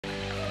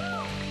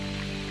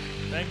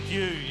Thank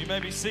you. You may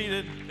be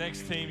seated.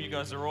 Thanks, team. You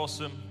guys are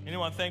awesome.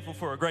 Anyone thankful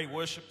for a great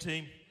worship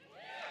team?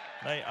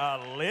 They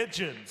are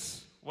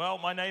legends. Well,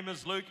 my name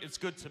is Luke. It's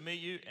good to meet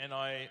you, and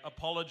I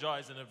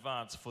apologize in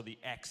advance for the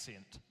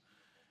accent.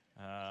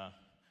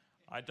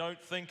 I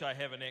don't think I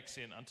have an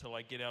accent until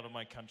I get out of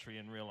my country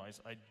and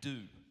realize I do.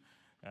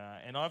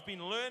 And I've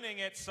been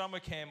learning at summer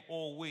camp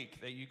all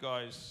week that you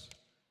guys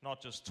not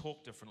just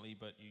talk differently,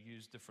 but you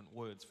use different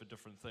words for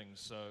different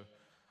things. So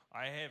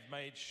I have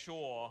made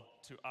sure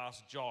to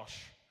ask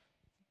Josh,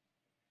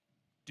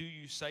 do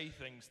you say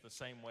things the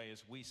same way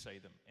as we say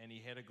them? And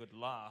he had a good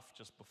laugh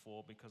just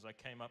before because I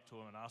came up to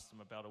him and asked him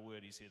about a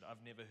word. He said,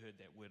 I've never heard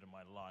that word in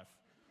my life.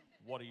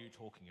 What are you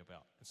talking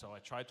about? And so I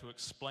tried to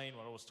explain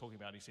what I was talking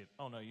about. He said,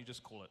 oh no, you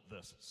just call it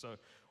this. So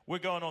we're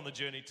going on the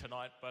journey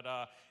tonight, but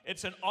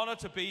it's an honor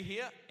to be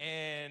here,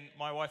 and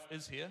my wife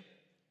is here.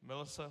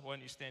 Melissa, why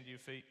don't you stand to your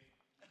feet?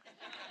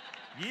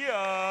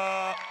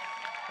 Yeah!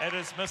 That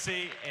is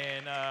Missy,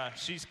 and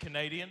she's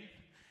Canadian.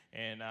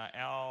 And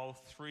our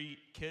three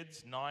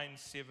kids, 9,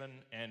 7,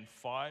 and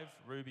 5,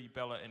 Ruby,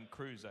 Bella, and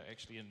Cruz, are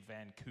actually in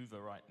Vancouver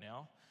right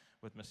now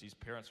with Missy's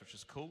parents, which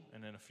is cool.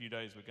 And in a few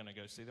days, we're going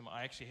to go see them.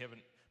 I actually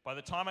haven't, by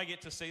the time I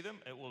get to see them,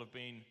 it will have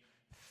been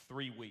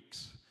 3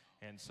 weeks.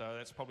 And so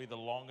that's probably the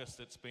longest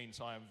it's been.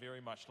 So I am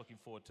very much looking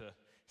forward to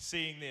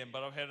seeing them.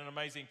 But I've had an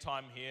amazing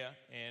time here.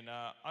 And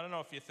I don't know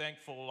if you're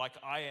thankful like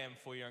I am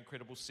for your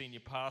incredible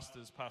senior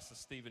pastors, Pastor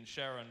Steve and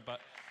Sharon, but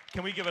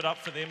can we give it up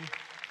for them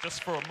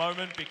just for a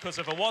moment? Because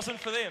if it wasn't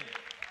for them,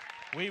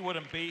 we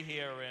wouldn't be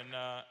here.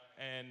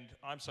 And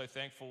I'm so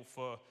thankful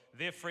for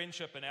their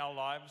friendship in our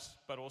lives,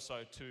 but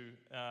also to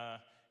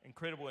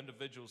incredible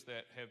individuals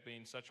that have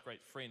been such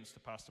great friends to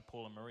Pastor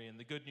Paul and Marie. And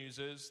the good news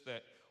is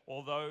that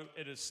although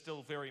it is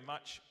still very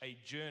much a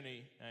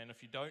journey, and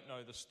if you don't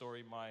know the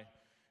story, my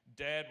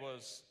dad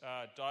was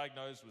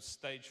diagnosed with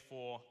stage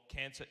 4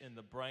 cancer in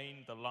the brain,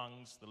 the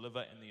lungs, the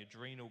liver, and the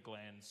adrenal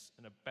glands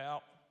in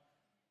about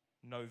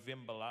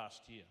November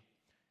last year.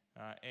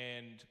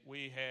 And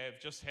we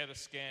have just had a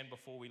scan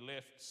before we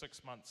left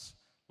 6 months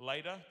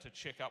later to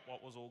check up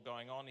what was all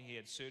going on. He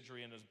had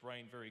surgery in his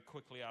brain very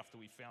quickly after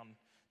we found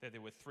that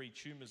there were 3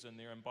 tumors in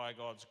there, and by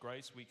God's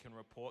grace we can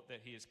report that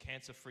he is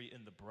cancer-free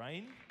in the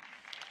brain,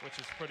 which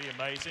is pretty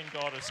amazing.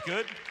 God is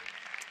good.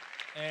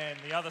 And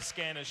the other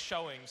scan is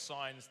showing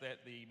signs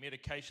that the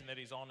medication that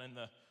he's on and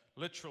the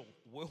literal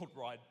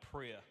worldwide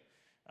prayer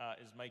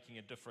is making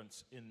a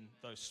difference in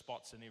those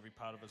spots in every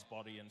part of his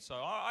body. And so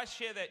I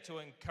share that to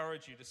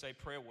encourage you to say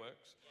prayer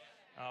works.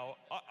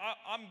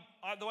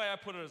 The way I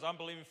put it is I'm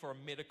believing for a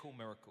medical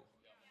miracle.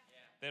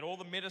 That all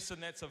the medicine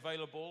that's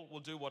available will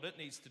do what it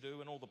needs to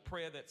do, and all the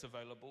prayer that's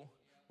available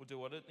will do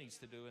what it needs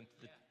to do. And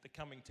the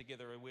coming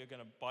together, and we're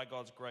going to, by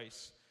God's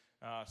grace,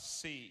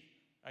 see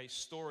a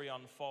story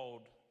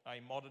unfold, a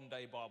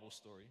modern-day Bible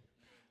story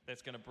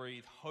that's going to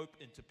breathe hope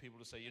into people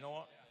to say, you know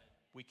what?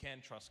 We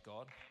can trust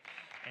God,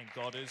 and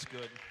God is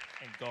good,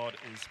 and God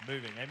is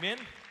moving. Amen?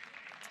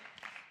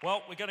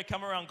 Well, we're going to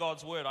come around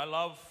God's Word. I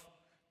love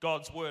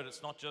God's Word.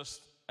 It's not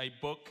just a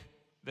book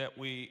that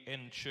we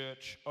in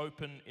church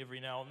open every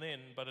now and then,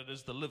 but it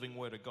is the living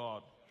Word of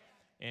God.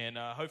 And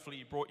hopefully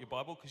you brought your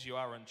Bible because you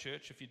are in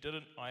church. If you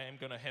didn't, I am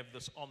going to have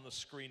this on the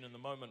screen in the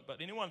moment. But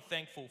anyone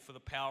thankful for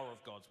the power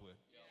of God's Word?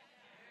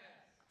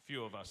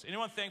 Few of us.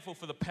 Anyone thankful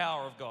for the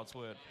power of God's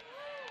Word?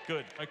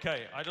 Good.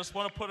 Okay. I just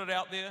want to put it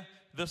out there.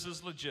 This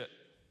is legit.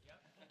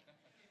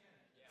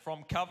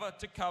 From cover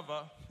to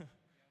cover,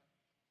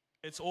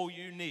 it's all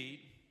you need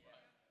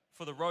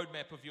for the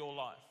roadmap of your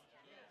life.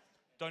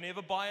 Don't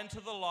ever buy into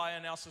the lie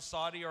in our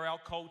society or our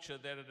culture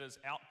that it is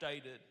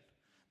outdated,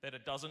 that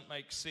it doesn't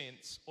make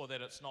sense, or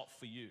that it's not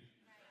for you.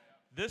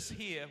 This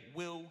here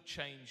will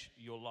change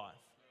your life.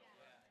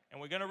 And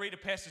we're going to read a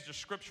passage of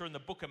scripture in the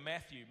book of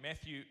Matthew,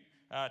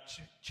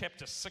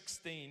 chapter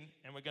 16,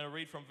 and we're going to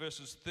read from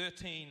verses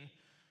 13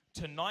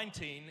 to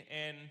 19.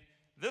 And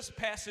this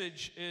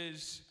passage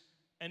is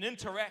an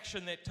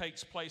interaction that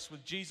takes place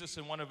with Jesus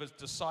and one of his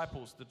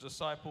disciples, the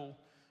disciple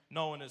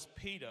known as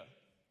Peter.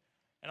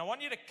 And I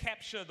want you to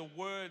capture the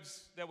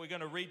words that we're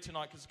going to read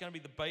tonight because it's going to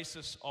be the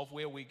basis of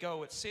where we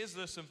go. It says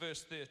this in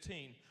verse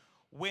 13.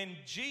 When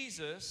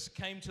Jesus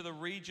came to the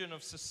region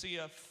of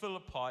Caesarea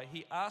Philippi,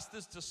 he asked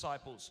his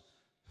disciples,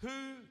 who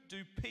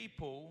do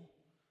people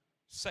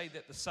say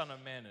that the Son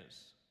of Man is?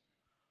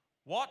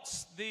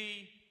 What's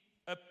the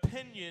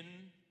opinion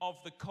of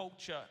the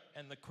culture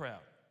and the crowd?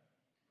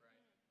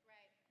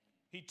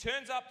 He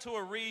turns up to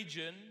a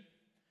region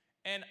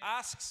and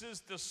asks his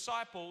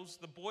disciples,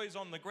 the boys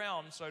on the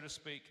ground, so to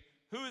speak,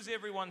 who is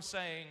everyone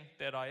saying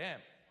that I am?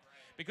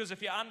 Because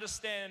if you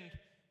understand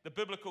the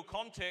biblical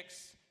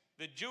context,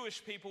 the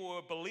Jewish people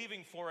were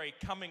believing for a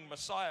coming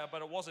Messiah,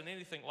 but it wasn't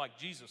anything like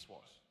Jesus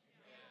was.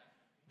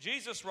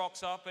 Jesus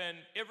rocks up and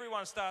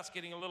everyone starts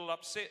getting a little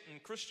upset in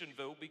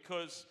Christianville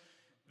because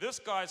this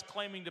guy's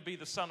claiming to be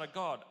the Son of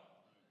God.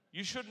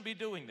 You shouldn't be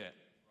doing that.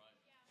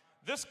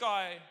 This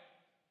guy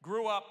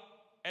grew up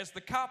as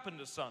the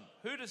carpenter's son.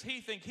 Who does he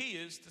think he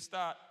is to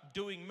start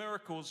doing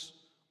miracles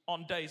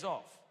on days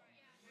off?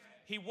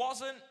 He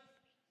wasn't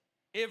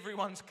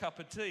everyone's cup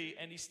of tea,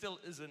 and he still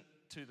isn't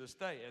to this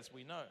day, as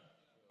we know.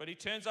 But he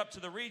turns up to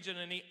the region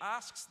and he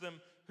asks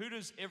them, who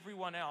does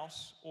everyone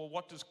else, or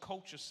what does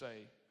culture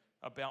say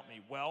about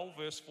me? Well,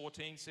 verse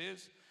 14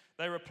 says,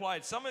 they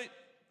replied, some of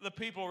the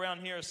people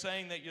around here are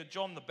saying that you're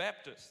John the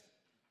Baptist.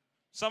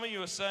 Some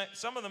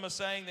of them are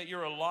saying that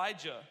you're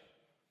Elijah.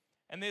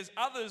 And there's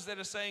others that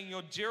are saying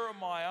you're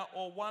Jeremiah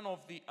or one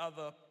of the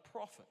other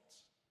prophets.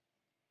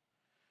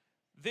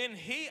 Then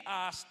he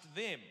asked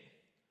them,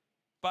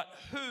 but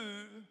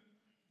who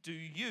do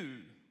you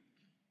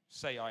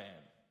say I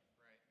am?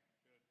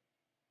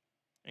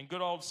 And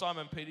good old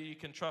Simon Peter, you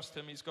can trust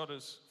him. He's got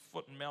his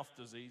foot and mouth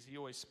disease. He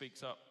always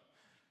speaks up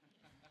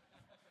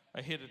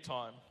ahead of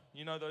time.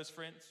 You know those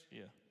friends?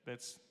 Yeah,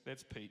 that's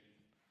Pete.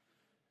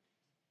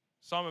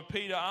 Simon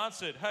Peter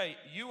answered, hey,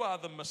 you are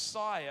the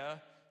Messiah,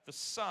 the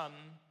Son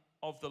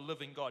of the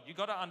living God. You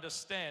got to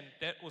understand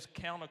that was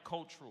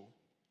countercultural.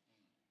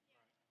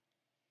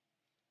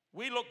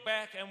 We look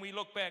back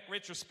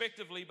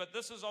retrospectively, but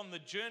this is on the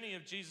journey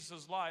of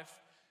Jesus' life,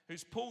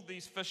 who's pulled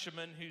these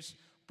fishermen, who's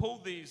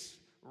pulled these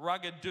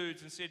rugged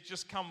dudes and said,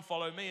 just come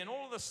follow me. And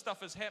all of this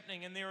stuff is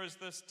happening, and there is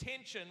this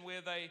tension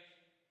where they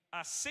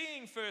are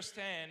seeing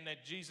firsthand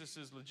that Jesus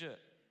is legit.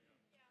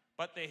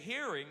 But they're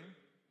hearing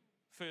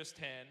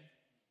firsthand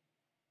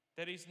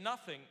that he's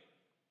nothing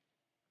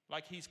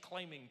like he's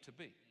claiming to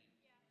be.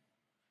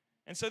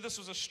 And so this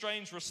was a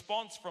strange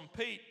response from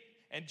Pete.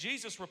 And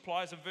Jesus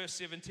replies in verse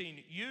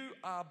 17, you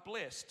are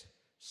blessed,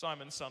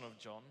 Simon, son of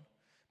John,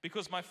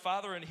 because my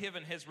Father in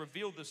heaven has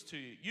revealed this to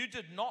you. You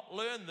did not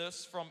learn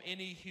this from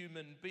any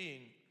human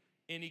being,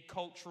 any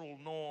cultural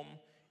norm,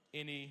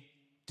 any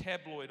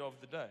tabloid of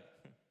the day.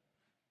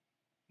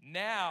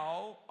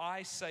 Now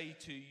I say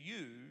to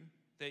you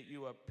that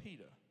you are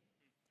Peter,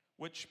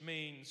 which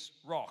means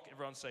rock.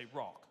 Everyone say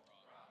rock.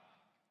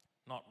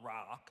 Not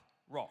rock,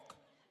 rock.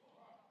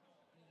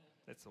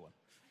 That's the one.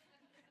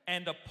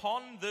 And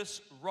upon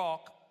this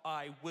rock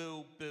I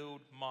will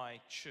build my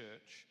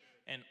church,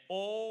 and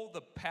all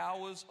the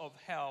powers of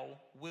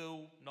hell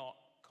will not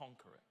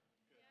conquer it.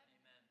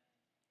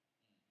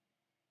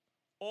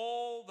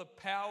 All the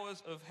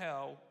powers of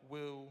hell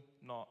will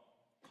not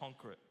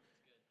conquer it.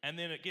 And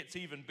then it gets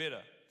even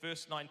better.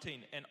 Verse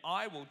 19, and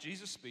I will,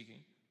 Jesus speaking,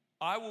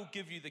 I will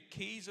give you the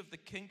keys of the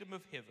kingdom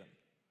of heaven.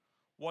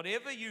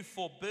 Whatever you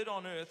forbid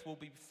on earth will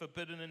be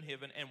forbidden in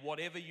heaven, and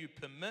whatever you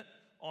permit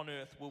on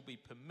earth will be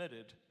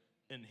permitted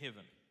in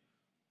heaven.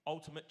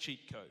 Ultimate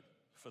cheat code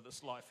for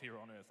this life here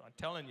on earth. I'm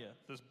telling you,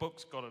 this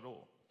book's got it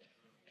all.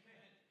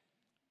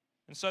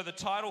 And so the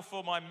title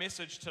for my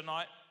message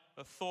tonight,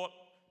 a thought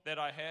that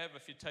I have,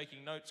 if you're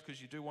taking notes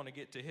because you do want to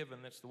get to heaven,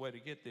 that's the way to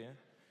get there,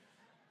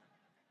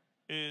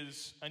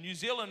 is a New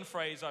Zealand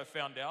phrase I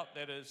found out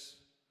that is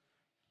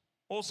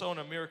also an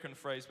American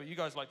phrase, but you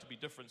guys like to be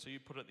different, so you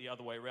put it the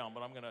other way around,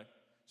 but I'm going to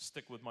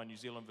stick with my New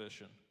Zealand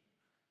version.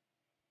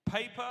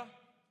 Paper,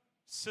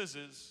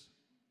 scissors,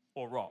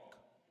 or rock?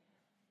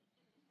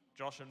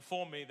 Josh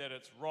informed me that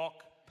it's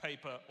rock,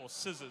 paper, or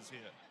scissors here.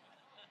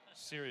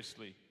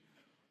 Seriously.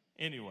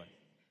 Anyway,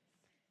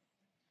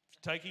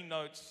 taking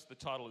notes, the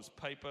title is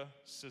Paper,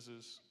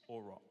 Scissors,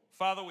 or Rock.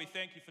 Father, we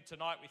thank you for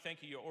tonight. We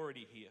thank you you're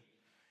already here.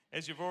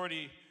 As you've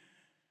already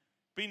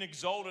been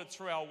exalted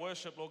through our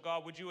worship, Lord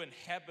God, would you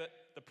inhabit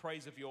the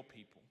praise of your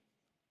people?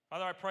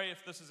 Father, I pray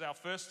if this is our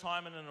first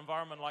time in an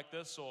environment like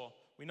this, or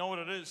we know what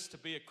it is to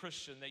be a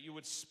Christian, that you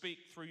would speak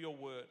through your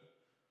word.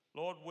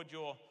 Lord, would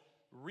your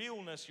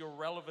realness, your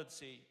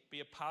relevancy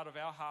be a part of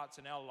our hearts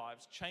and our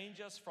lives.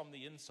 Change us from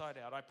the inside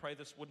out. I pray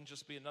this wouldn't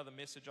just be another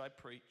message I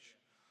preach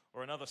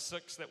or another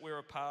 6 that we're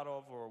a part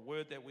of or a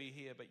word that we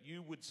hear, but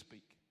you would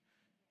speak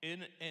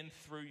in and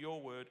through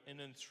your word,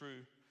 in and through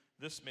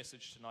this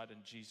message tonight in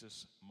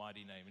Jesus'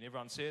 mighty name. And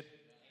everyone said?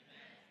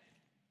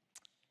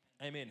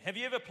 Amen. Amen. Have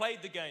you ever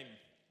played the game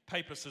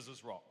Paper,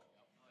 Scissors, Rock?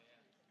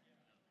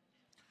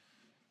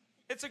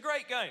 It's a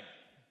great game.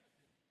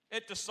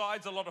 It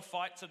decides a lot of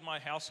fights in my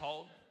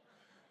household.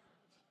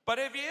 But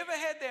have you ever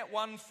had that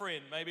one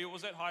friend, maybe it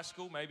was at high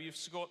school, maybe you've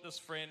got this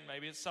friend,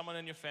 maybe it's someone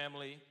in your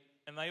family,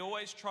 and they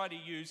always try to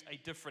use a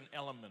different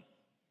element.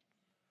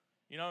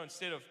 You know,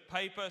 instead of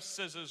paper,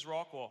 scissors,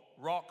 rock, or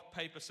rock,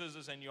 paper,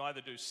 scissors, and you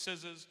either do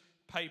scissors,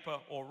 paper,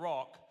 or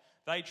rock,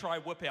 they try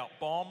whip out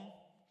bomb,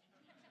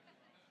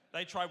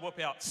 they try whip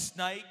out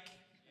snake,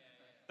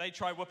 they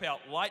try whip out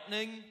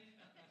lightning,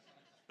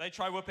 they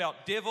try whip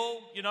out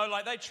devil, you know,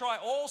 like they try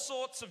all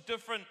sorts of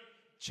different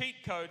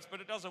cheat codes,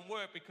 but it doesn't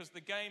work because the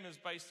game is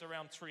based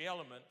around 3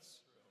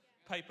 elements: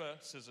 paper,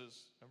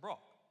 scissors, and rock.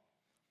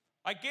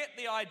 I get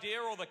the idea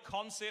or the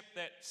concept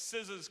that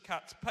scissors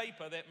cuts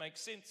paper. That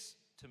makes sense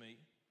to me.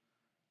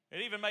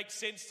 It even makes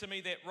sense to me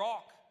that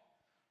rock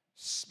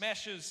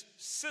smashes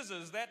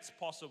scissors. That's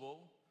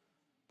possible.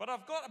 But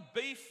I've got a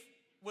beef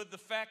with the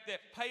fact that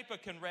paper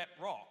can wrap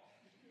rock.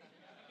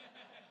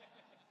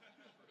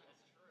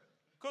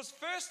 Because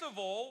first of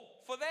all,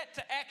 for that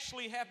to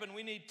actually happen,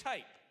 we need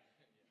tape.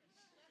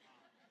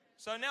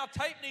 So now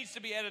tape needs to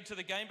be added to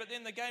the game, but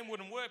then the game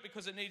wouldn't work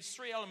because it needs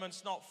 3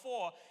 elements, not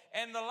 4.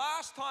 And the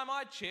last time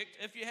I checked,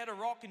 if you had a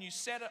rock and you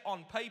sat it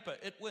on paper,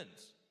 it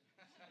wins.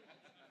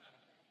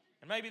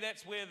 And maybe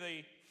that's where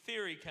the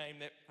theory came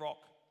that rock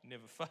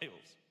never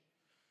fails.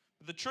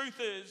 But the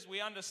truth is, we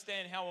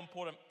understand how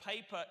important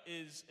paper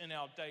is in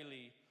our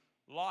daily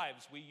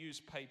lives. We use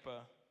paper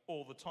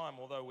all the time,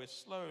 although we're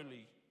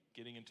slowly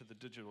getting into the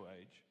digital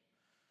age.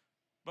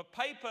 But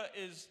paper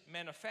is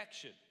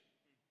manufactured.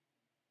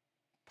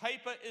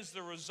 Paper is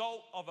the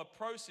result of a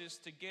process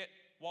to get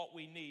what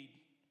we need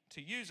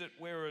to use it,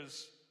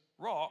 whereas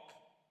rock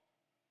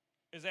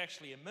is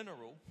actually a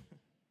mineral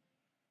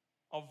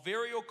of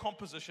variable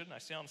composition. I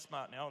sound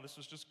smart now, this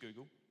was just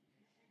Google.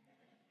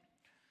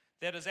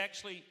 That is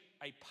actually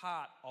a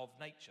part of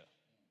nature.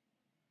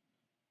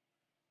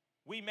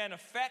 We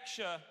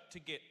manufacture to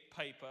get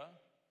paper,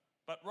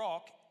 but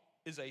rock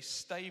is a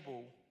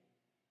stable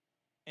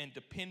and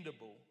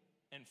dependable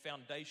and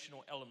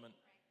foundational element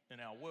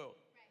in our world.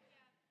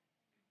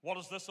 What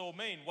does this all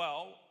mean?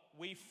 Well,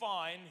 we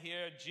find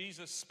here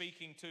Jesus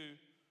speaking to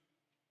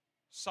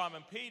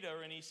Simon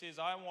Peter, and he says,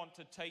 I want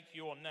to take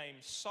your name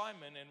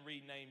Simon and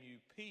rename you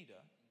Peter,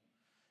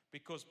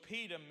 because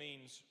Peter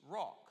means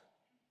rock.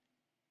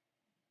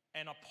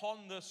 And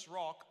upon this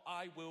rock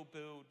I will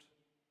build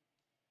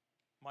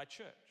my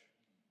church.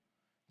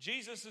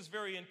 Jesus is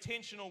very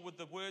intentional with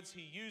the words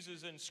he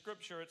uses in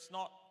Scripture. It's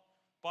not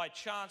by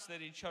chance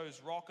that he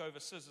chose rock over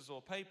scissors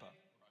or paper.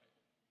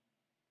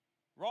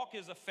 Rock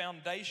is a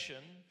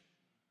foundation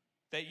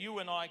that you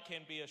and I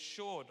can be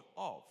assured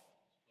of.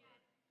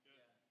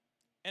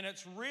 And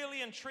it's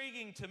really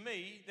intriguing to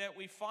me that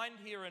we find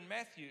here in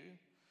Matthew,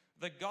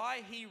 the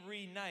guy he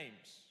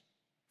renames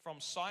from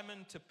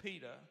Simon to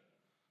Peter,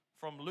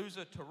 from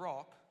loser to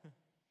rock,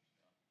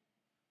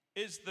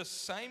 is the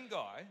same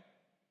guy.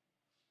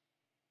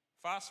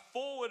 Fast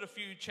forward a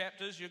few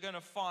chapters, you're going to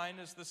find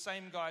is the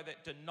same guy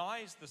that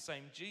denies the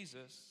same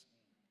Jesus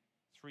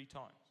 3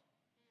 times.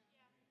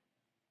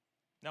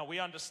 Now, we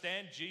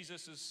understand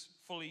Jesus is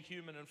fully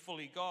human and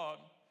fully God,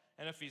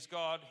 and if he's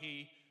God,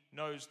 he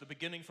knows the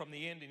beginning from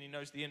the end, and he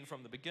knows the end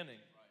from the beginning.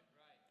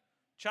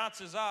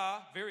 Chances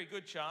are, very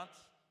good chance,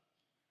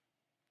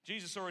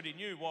 Jesus already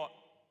knew what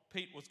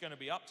Pete was going to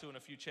be up to in a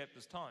few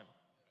chapters' time.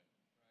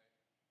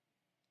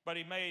 But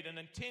he made an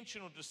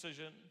intentional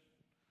decision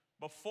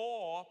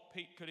before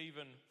Pete could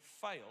even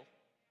fail,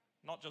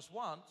 not just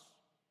once,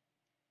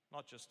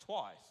 not just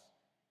twice,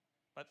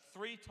 but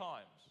 3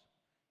 times.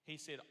 He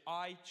said,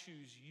 I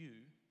choose you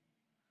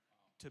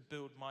to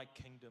build my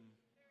kingdom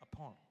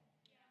upon.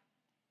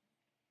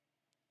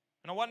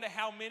 And I wonder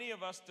how many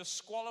of us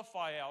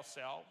disqualify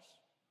ourselves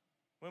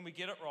when we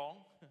get it wrong,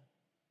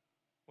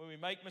 when we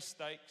make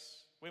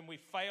mistakes, when we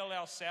fail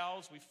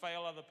ourselves, we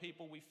fail other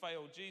people, we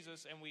fail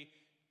Jesus, and we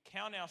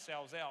count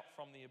ourselves out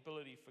from the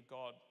ability for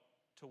God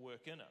to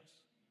work in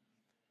us.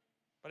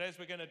 But as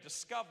we're going to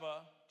discover,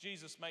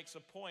 Jesus makes a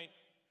point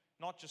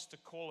not just to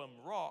call him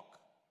rock,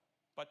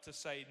 but to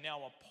say, now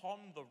upon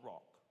the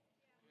rock,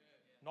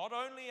 not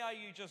only are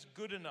you just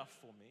good enough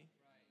for me,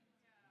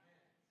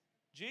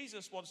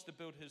 Jesus wants to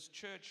build his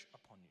church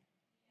upon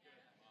you.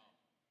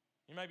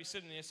 You may be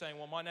sitting there saying,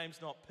 well, my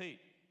name's not Pete.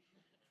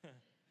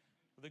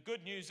 The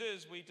good news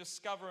is we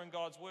discover in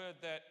God's word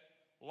that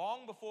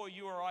long before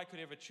you or I could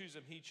ever choose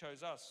him, he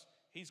chose us.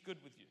 He's good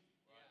with you.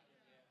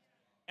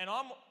 And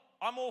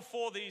I'm all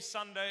for these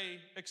Sunday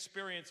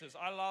experiences.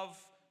 I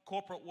love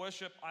corporate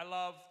worship. I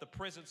love the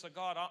presence of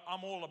God.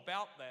 I'm all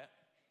about that.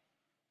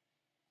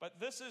 But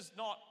this is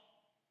not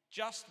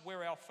just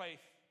where our faith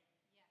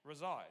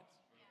resides.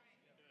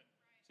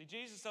 See,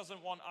 Jesus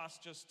doesn't want us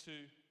just to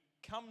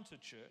come to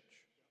church.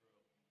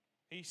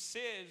 He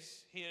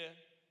says here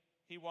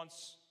he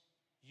wants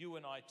you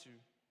and I to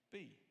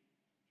be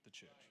the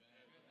church.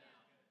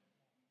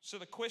 So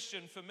the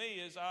question for me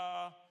is,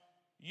 are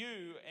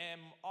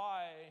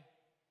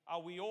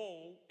we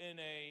all in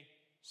a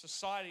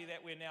society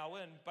that we're now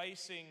in,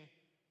 basing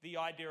the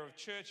idea of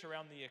church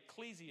around the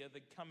ecclesia,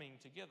 the coming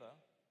together,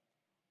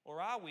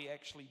 or are we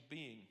actually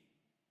being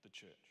the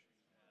church?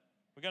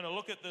 We're going to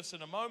look at this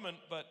in a moment,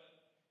 but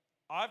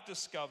I've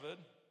discovered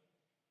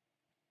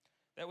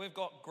that we've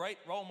got great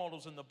role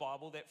models in the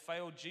Bible that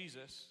failed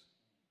Jesus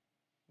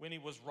when he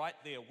was right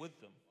there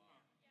with them,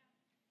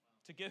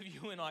 to give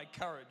you and I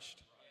courage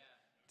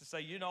to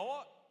say, you know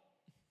what?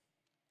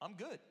 I'm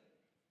good.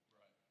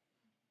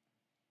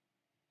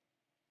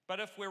 But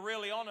if we're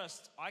really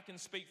honest, I can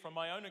speak from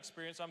my own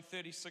experience. I'm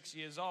 36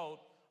 years old.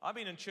 I've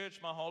been in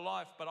church my whole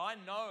life, but I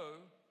know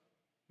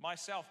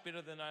myself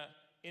better than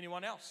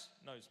anyone else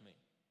knows me.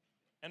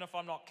 And if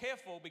I'm not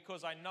careful,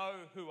 because I know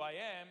who I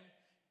am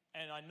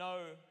and I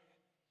know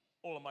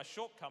all of my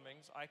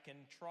shortcomings, I can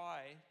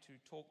try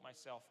to talk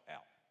myself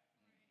out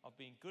of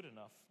being good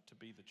enough to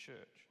be the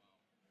church.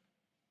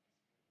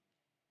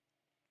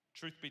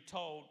 Truth be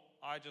told,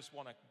 I just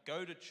want to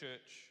go to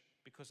church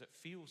because it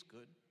feels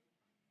good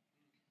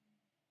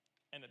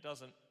and it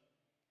doesn't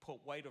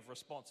put weight of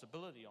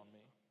responsibility on me.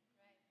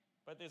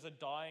 But there's a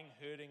dying,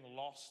 hurting,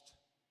 lost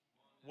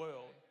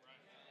world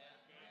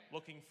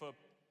looking for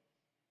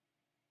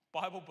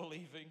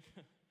Bible-believing,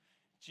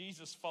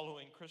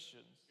 Jesus-following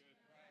Christians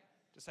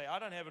to say, I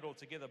don't have it all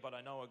together, but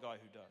I know a guy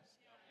who does.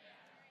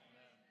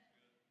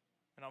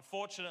 And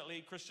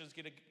unfortunately, Christians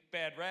get a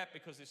bad rap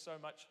because there's so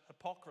much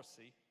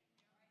hypocrisy.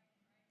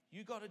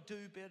 You got to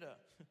do better.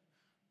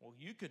 Well,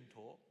 you can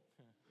talk.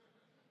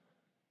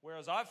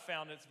 Whereas I've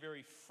found it's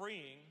very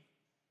freeing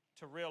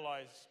to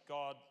realize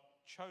God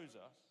chose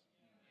us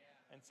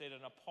and said,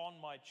 and upon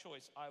my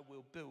choice, I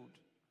will build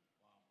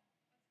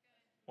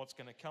what's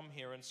going to come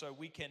here. And so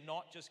we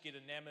cannot just get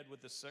enamored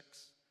with the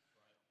six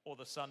or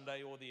the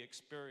Sunday or the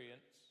experience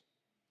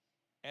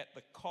at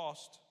the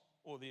cost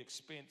or the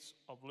expense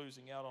of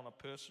losing out on a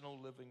personal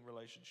living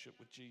relationship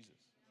with Jesus.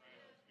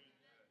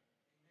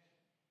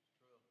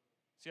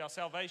 See, our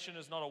salvation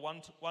is not a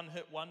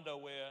one-hit wonder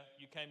where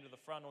you came to the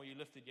front or you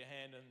lifted your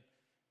hand and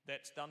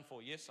that's done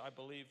for. Yes, I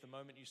believe the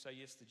moment you say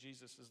yes to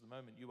Jesus is the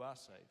moment you are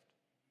saved.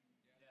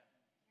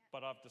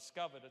 But I've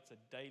discovered it's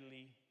a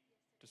daily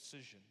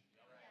decision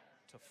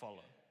to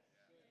follow.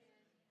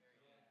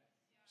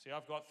 See,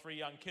 I've got 3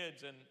 young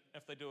kids, and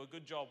if they do a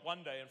good job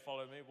one day and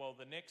follow me, well,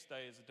 the next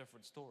day is a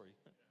different story.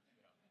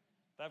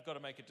 They've got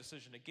to make a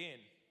decision again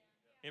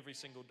every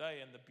single day.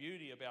 And the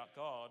beauty about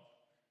God,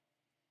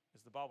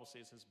 as the Bible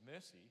says, His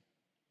mercy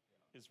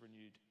is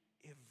renewed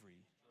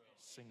every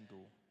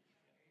single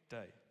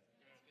day.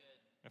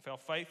 If our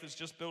faith is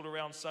just built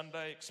around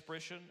Sunday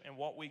expression and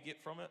what we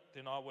get from it,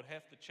 then I would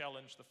have to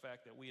challenge the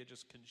fact that we are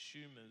just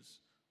consumers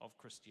of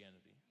Christianity.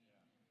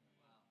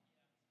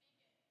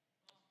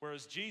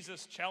 Whereas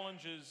Jesus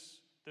challenges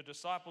the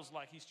disciples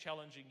like He's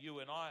challenging you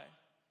and I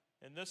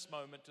in this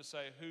moment to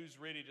say, who's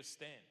ready to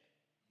stand?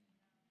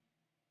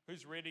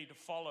 Who's ready to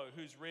follow?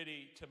 Who's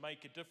ready to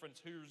make a difference?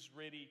 Who's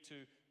ready to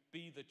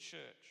be the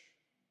church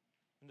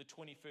in the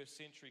 21st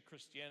century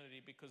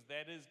Christianity? Because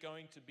that is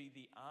going to be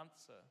the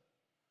answer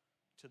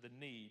to the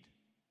need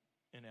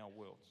in our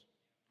world.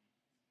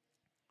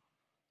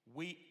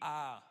 We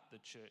are the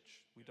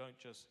church. We don't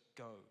just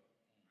go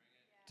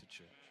to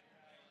church.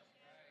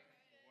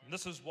 And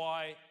this is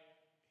why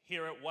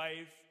here at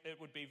Wave,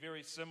 it would be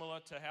very similar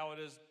to how it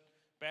is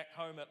back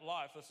home at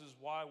Life. This is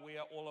why we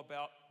are all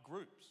about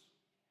groups.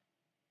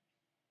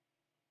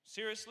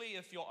 Seriously,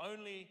 if your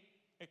only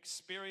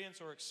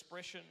experience or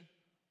expression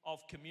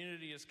of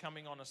community is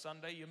coming on a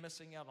Sunday, you're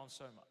missing out on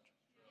so much.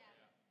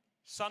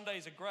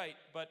 Sundays are great,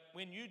 but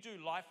when you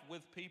do life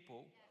with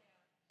people,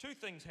 2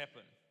 things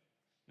happen.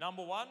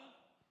 Number 1,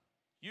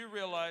 you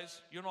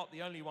realize you're not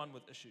the only one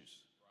with issues.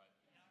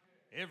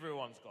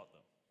 Everyone's got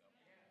them.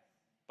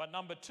 But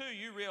number 2,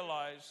 you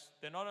realize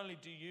that not only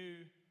do you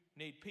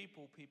need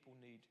people, people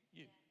need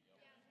you.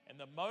 And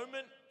the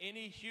moment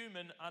any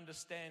human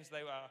understands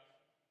they are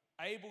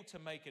able to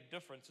make a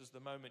difference is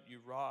the moment you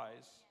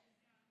rise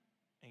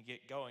and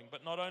get going.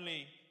 But not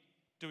only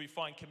do we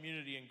find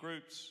community in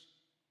groups,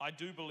 I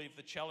do believe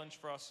the challenge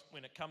for us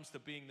when it comes to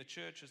being the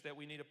church is that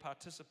we need to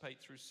participate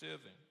through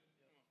serving.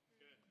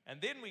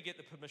 And then we get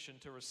the permission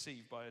to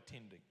receive by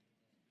attending.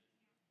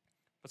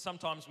 But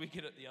sometimes we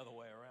get it the other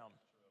way around.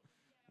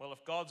 Well,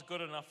 if God's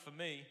good enough for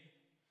me,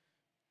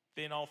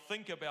 then I'll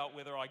think about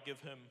whether I give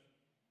Him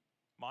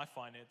my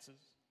finances,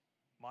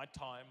 my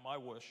time, my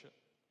worship.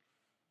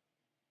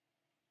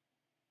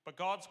 But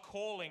God's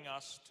calling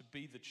us to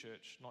be the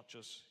church, not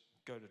just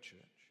go to church.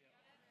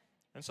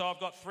 And so I've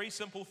got 3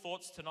 simple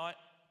thoughts tonight,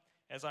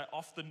 as I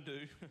often do,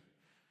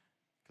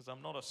 because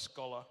I'm not a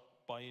scholar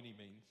by any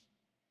means,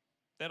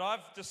 that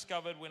I've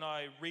discovered when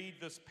I read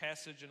this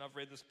passage, and I've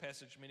read this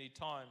passage many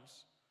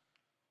times,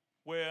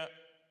 where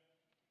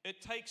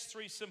it takes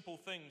 3 simple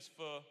things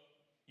for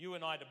you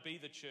and I to be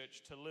the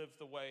church, to live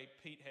the way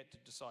Pete had to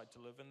decide to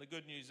live. And the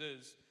good news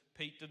is,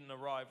 Pete didn't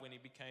arrive when he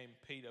became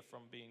Peter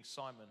from being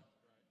Simon,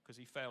 because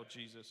he failed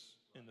Jesus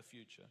in the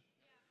future.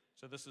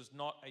 So this is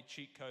not a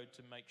cheat code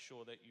to make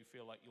sure that you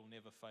feel like you'll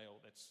never fail.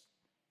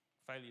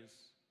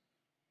 Failure's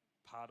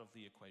part of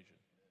the equation.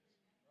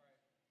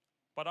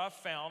 But I've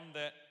found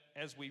that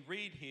as we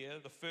read here,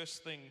 the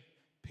first thing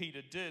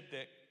Peter did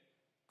that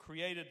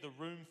created the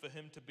room for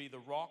him to be the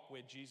rock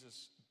where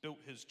Jesus built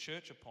His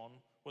church upon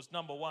was,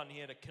 number 1, he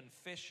had a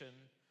confession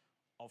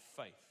of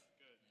faith.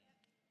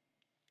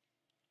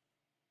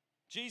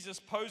 Jesus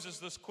poses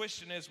this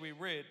question as we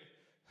read,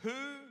 who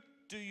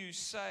do you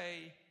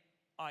say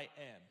I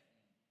am?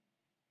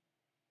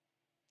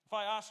 If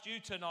I asked you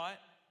tonight,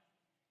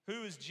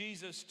 who is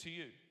Jesus to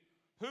you?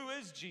 Who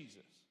is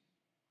Jesus?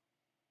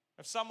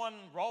 If someone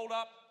rolled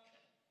up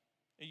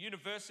at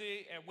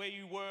university, at where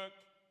you work,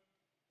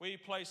 where you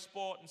play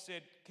sport, and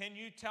said, can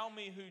you tell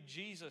me who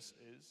Jesus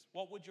is?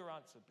 What would your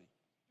answer be?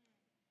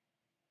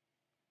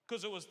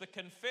 Because it was the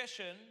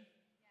confession,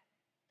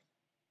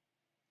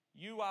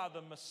 you are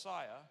the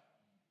Messiah,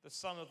 the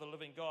Son of the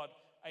living God,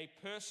 a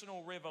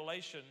personal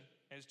revelation,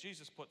 as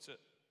Jesus puts it,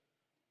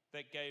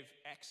 that gave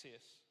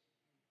access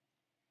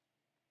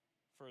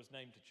for His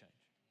name to change.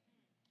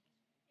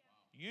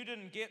 You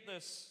didn't get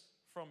this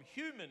from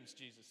humans,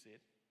 Jesus said.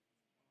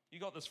 You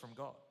got this from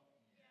God.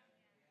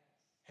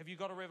 Have you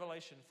got a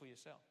revelation for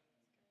yourself?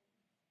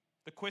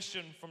 The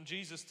question from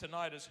Jesus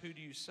tonight is, who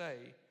do you say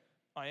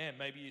I am?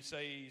 Maybe you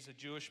say he's a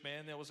Jewish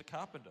man that was a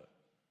carpenter.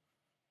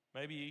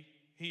 Maybe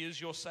he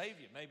is your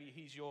Savior. Maybe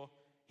he's your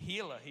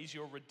healer. He's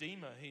your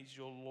Redeemer. He's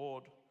your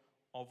Lord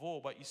of all.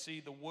 But you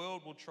see, the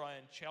world will try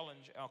and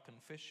challenge our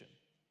confession.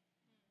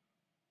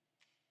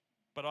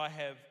 But I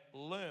have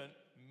learned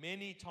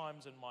many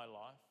times in my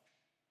life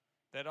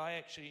that I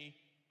actually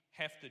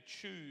have to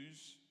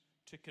choose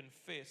to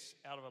confess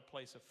out of a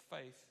place of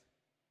faith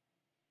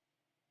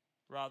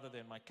rather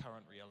than my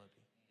current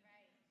reality.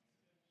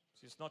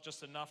 See, it's not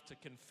just enough to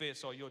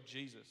confess, oh, you're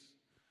Jesus.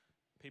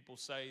 People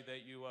say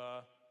that you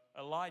are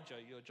Elijah,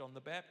 you're John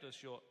the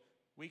Baptist.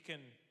 We can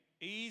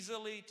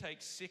easily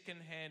take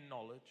secondhand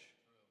knowledge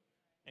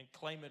and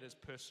claim it as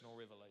personal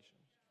revelation.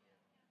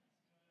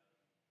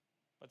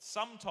 But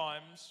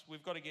sometimes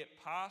we've got to get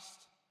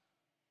past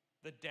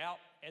the doubt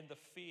and the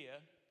fear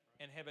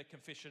and have a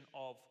confession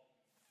of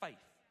faith.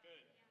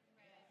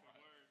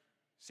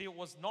 See, it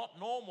was not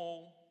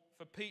normal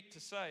for Pete to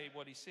say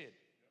what he said.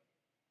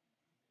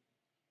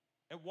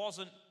 It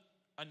wasn't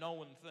a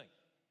known thing.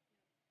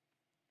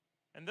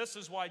 And this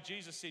is why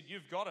Jesus said,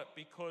 you've got it,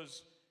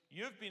 because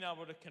you've been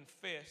able to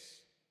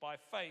confess by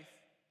faith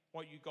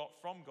what you got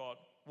from God.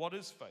 What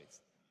is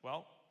faith?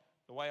 Well,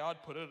 the way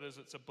I'd put it is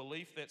it's a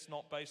belief that's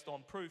not based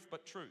on proof,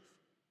 but truth.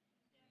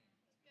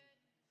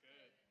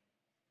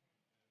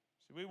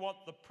 So we want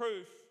the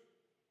proof,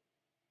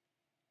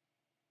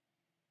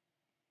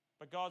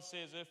 but God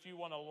says if you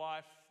want a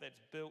life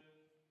that's built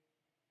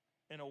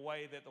in a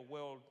way that the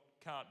world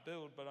can't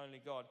build, but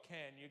only God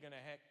can, you're going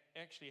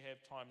to actually have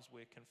times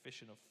where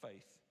confession of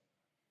faith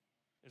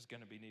is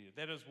going to be needed.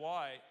 That is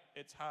why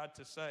it's hard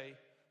to say,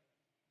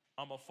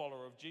 I'm a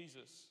follower of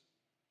Jesus,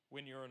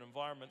 when you're in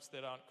environments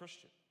that aren't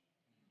Christian.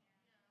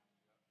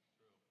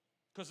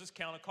 Because it's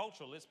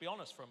countercultural, let's be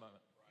honest for a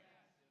moment.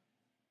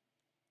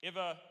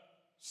 Ever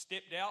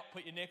stepped out,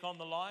 put your neck on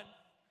the line,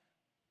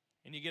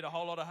 and you get a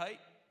whole lot of hate?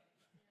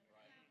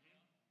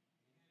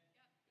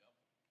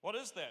 What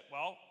is that?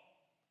 Well,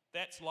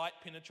 that's light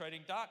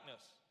penetrating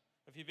darkness.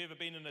 If you've ever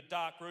been in a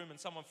dark room and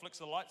someone flicks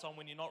the lights on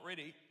when you're not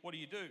ready, what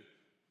do?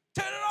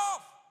 Turn it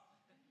off!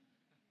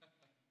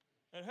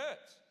 It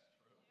hurts.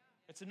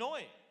 It's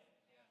annoying.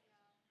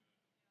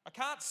 I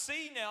can't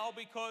see now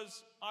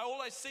because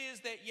all I see is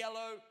that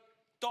yellow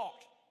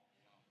dot.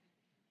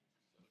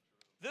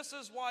 This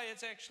is why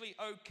it's actually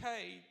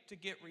okay to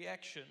get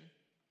reaction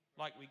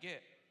like we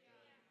get.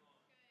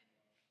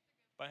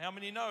 But how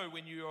many know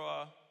when you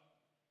are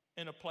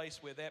in a place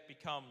where that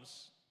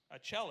becomes a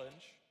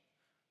challenge,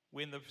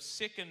 when the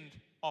second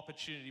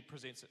opportunity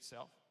presents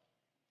itself,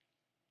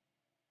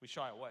 we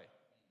shy away?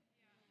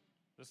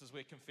 This is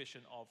where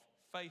confession of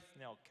faith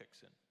now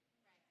kicks in.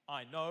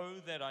 I know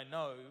that I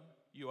know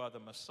you are the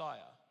Messiah,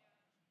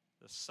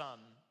 the Son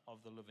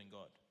of the living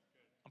God.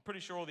 I'm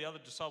pretty sure all the other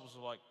disciples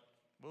were like,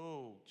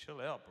 whoa,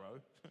 chill out, bro.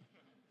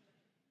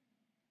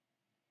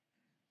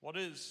 What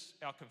is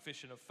our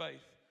confession of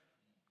faith?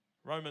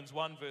 Romans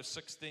 1 verse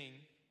 16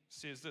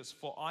 says this,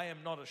 for I am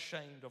not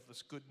ashamed of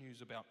this good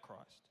news about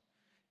Christ.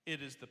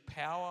 It is the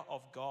power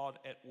of God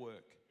at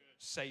work,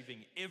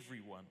 saving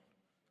everyone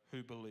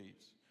who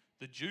believes.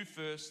 The Jew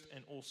first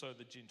and also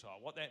the Gentile.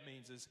 What that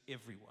means is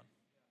everyone.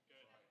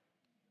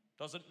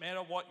 Doesn't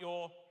matter what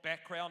your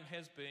background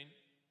has been.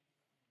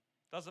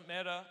 Doesn't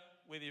matter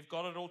whether you've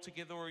got it all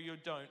together or you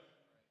don't.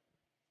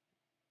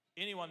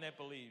 Anyone that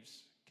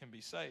believes can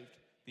be saved.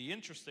 The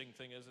interesting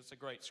thing is it's a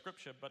great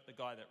scripture, but the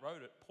guy that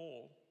wrote it,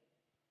 Paul,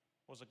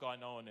 was a guy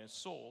known as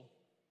Saul.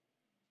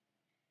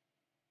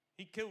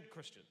 He killed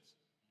Christians.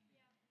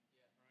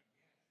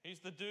 He's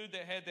the dude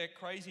that had that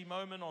crazy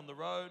moment on the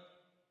road.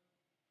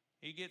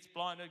 He gets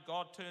blinded,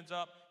 God turns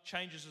up,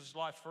 changes his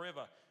life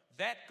forever.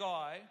 That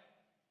guy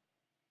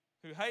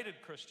who hated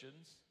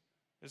Christians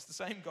is the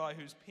same guy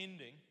who's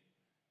penning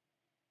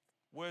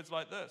words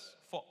like this,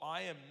 for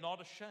I am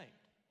not ashamed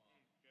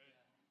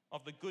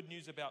of the good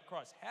news about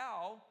Christ.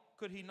 How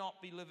could he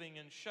not be living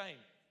in shame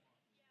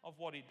of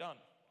what he'd done?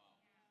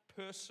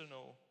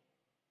 Personal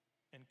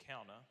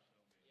encounter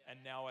and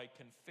now a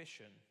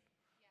confession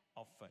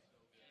of faith.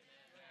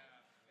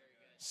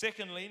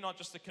 Secondly, not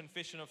just a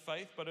confession of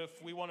faith, but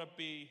if we want to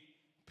be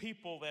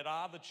people that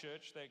are the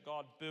church, that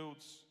God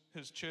builds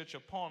his church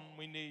upon,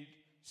 we need,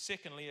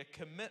 secondly, a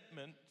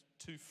commitment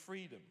to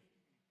freedom.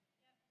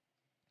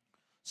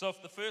 So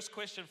if the first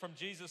question from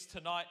Jesus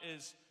tonight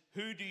is,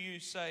 who do you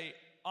say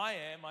I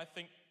am? I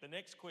think the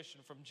next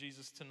question from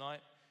Jesus tonight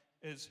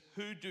is,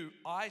 who do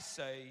I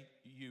say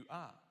you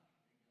are?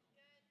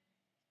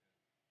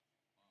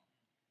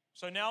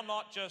 So now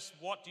not just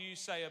what do you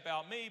say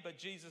about me, but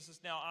Jesus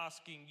is now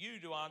asking you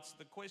to answer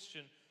the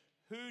question,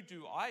 who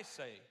do I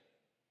say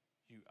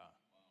you are?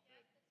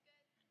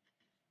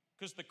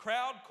 Because the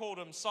crowd called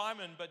him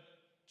Simon, but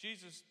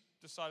Jesus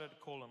decided to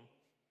call him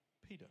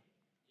Peter.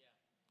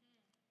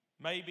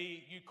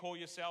 Maybe you call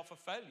yourself a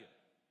failure.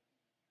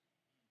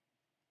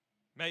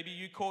 Maybe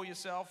you call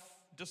yourself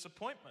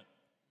disappointment.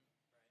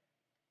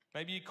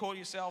 Maybe you call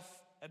yourself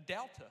a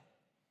doubter.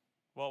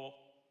 Well,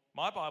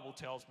 my Bible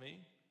tells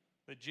me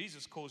That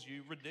Jesus calls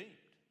you redeemed.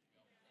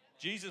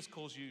 Jesus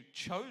calls you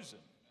chosen.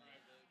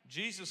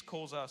 Jesus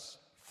calls us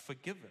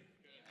forgiven.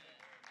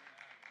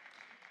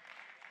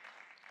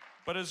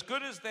 But as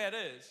good as that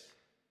is,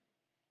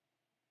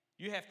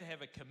 you have to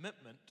have a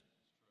commitment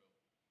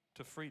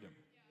to freedom.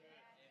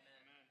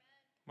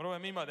 What do I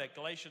mean by that?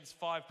 Galatians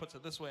 5 puts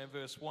it this way in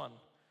verse 1.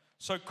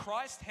 So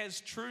Christ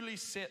has truly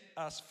set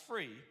us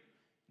free.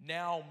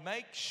 Now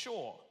make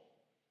sure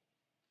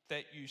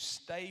that you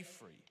stay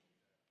free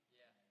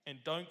and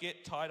don't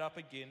get tied up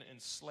again in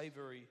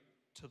slavery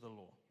to the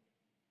law.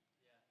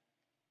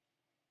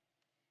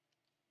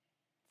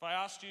 If I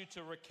asked you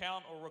to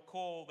recount or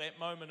recall that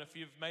moment, if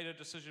you've made a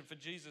decision for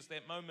Jesus,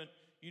 that moment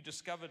you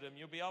discovered him,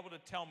 you'll be able to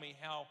tell me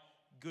how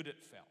good it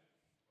felt.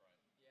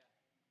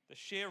 The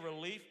sheer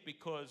relief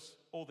because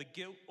all the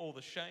guilt, all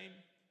the shame,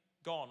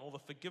 gone. All the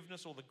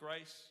forgiveness, all the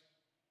grace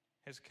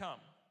has come.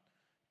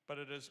 But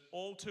it is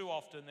all too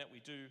often that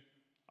we do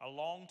a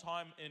long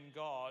time in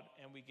God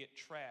and we get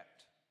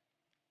trapped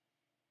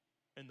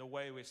in the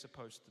way we're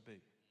supposed to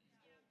be.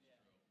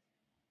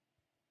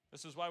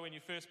 This is why when you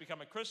first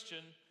become a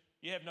Christian,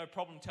 you have no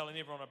problem telling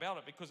everyone about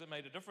it because it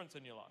made a difference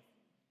in your life.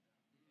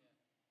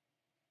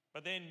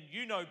 But then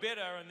you know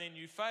better and then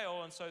you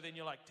fail, and so then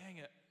you're like, dang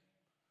it.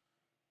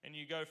 And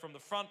you go from the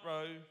front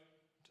row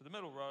to the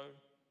middle row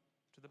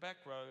to the back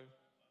row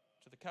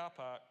to the car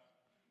park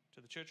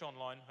to the church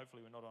online.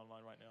 Hopefully we're not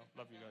online right now.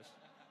 Love you guys.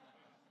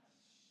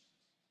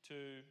 To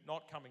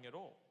not coming at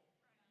all.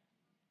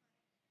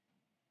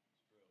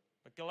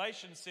 But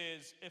Galatians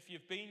says, if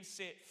you've been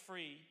set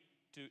free,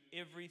 do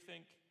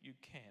everything you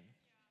can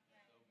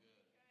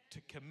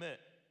to commit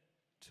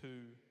to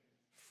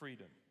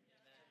freedom.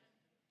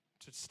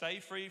 To stay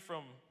free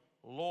from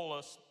the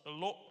laws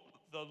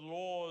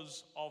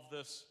of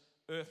this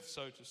earth,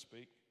 so to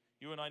speak.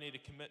 You and I need to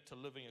commit to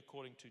living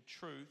according to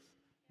truth,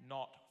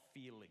 not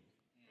feeling.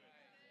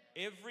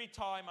 Every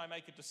time I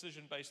make a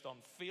decision based on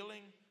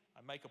feeling,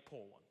 I make a poor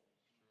one.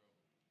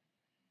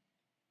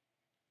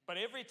 But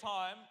every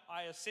time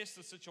I assess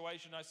the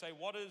situation, I say,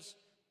 what is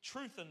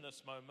truth in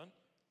this moment?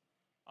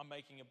 I'm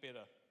making a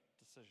better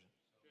decision.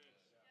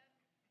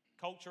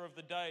 Culture of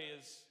the day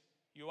is,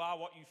 you are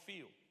what you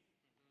feel.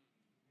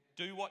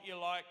 Do what you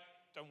like.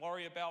 Don't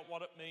worry about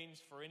what it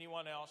means for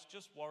anyone else.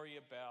 Just worry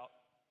about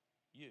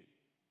you.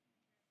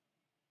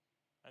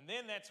 And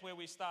then that's where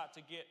we start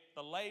to get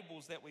the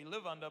labels that we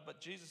live under. But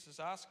Jesus is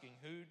asking,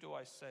 who do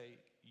I say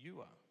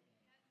you are?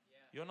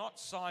 You're not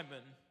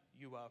Simon,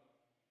 you are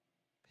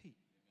Pete.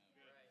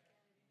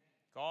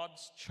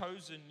 God's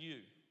chosen you.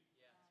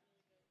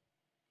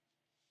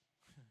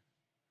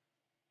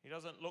 He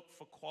doesn't look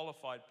for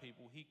qualified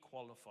people. He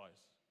qualifies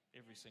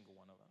every single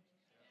one of us.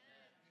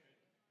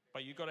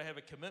 But you've got to have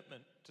a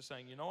commitment to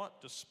saying, you know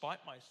what? Despite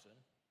my sin,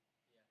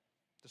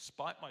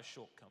 despite my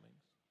shortcomings,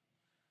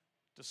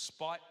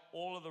 despite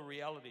all of the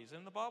realities.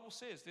 And the Bible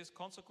says there's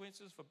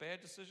consequences for bad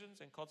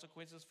decisions and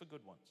consequences for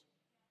good ones.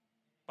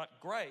 But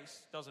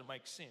grace doesn't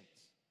make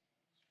sense.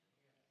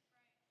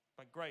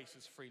 But grace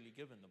is freely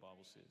given, the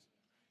Bible says.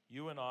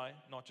 You and I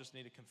not just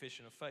need a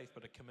confession of faith,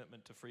 but a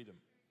commitment to freedom.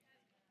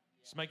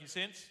 Is this making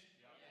sense?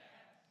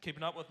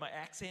 Keeping up with my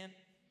accent?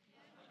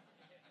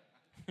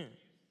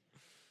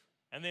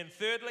 And then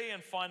thirdly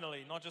and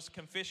finally, not just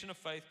confession of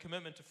faith,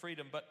 commitment to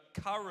freedom, but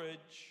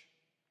courage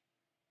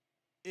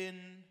in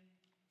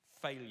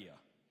failure.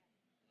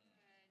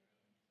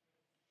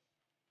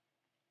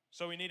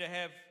 So we need to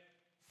have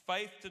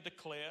faith to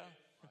declare.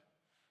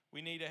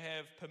 We need to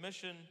have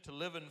permission to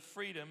live in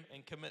freedom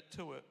and commit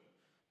to it.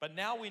 But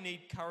now we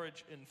need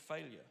courage in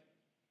failure.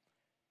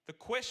 The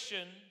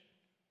question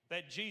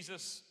that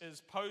Jesus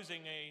is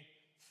posing, a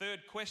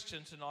third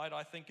question tonight,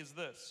 I think, is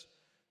this.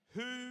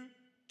 Who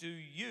do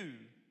you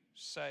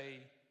say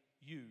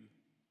you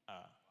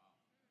are?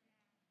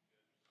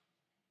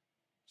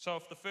 So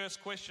if the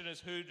first question is,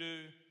 who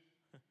do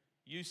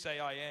you say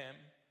I am?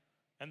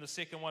 And the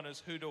second one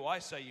is, who do I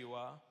say you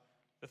are?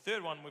 The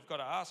third one we've got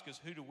to ask is,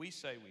 who do we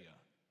say we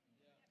are?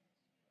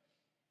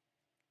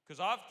 Because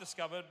I've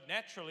discovered,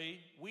 naturally,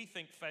 we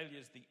think failure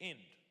is the end.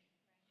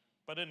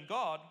 But in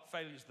God,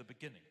 failure is the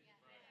beginning.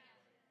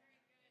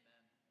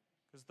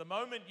 Because the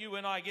moment you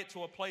and I get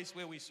to a place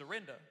where we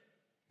surrender,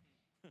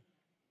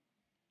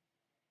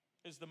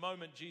 is the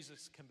moment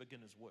Jesus can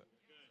begin his work.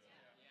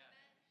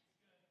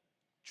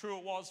 True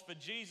it was for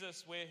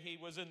Jesus where he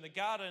was in the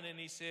garden and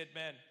he said,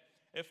 man,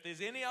 if there's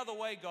any other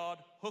way, God,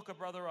 hook a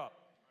brother up.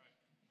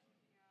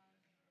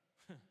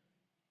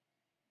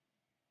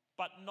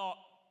 But not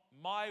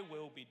my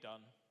will be done,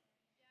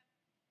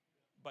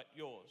 but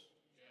yours.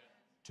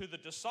 To the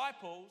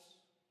disciples,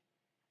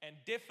 and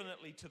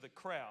definitely to the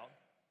crowd,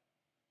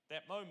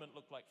 that moment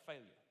looked like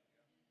failure.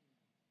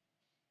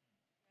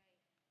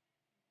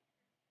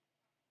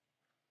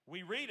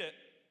 We read it,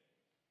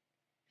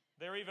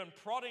 they're even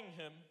prodding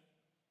him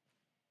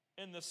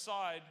in the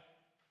side.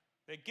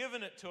 They're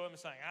giving it to him,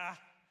 saying,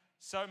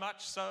 so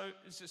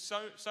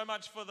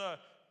much for the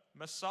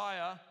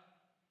Messiah.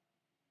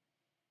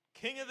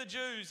 King of the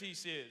Jews, he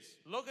says.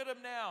 Look at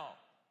him now.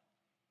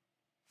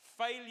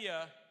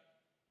 Failure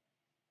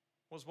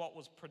was what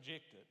was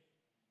projected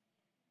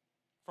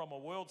from a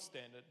world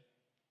standard,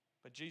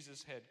 but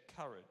Jesus had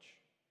courage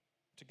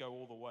to go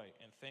all the way.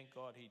 And thank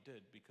God he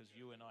did, because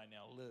you and I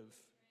now live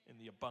in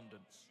the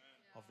abundance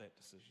of that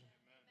decision.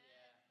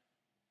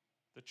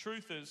 The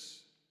truth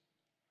is,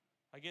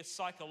 I guess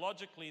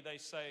psychologically they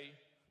say,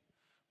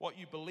 what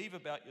you believe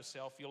about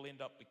yourself, you'll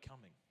end up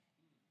becoming.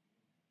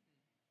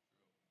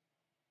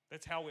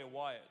 That's how we're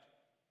wired.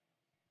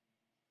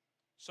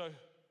 So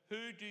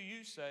who do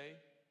you say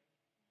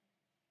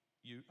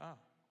you are?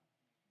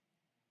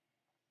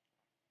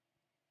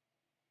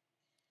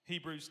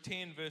 Hebrews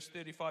 10, verse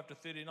 35 to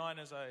 39,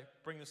 as I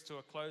bring this to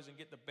a close and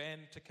get the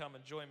band to come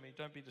and join me.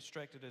 Don't be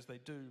distracted as they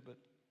do, but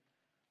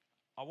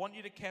I want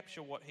you to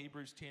capture what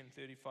Hebrews 10,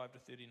 35 to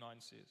 39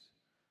 says.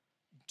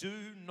 Do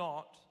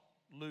not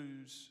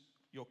lose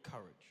your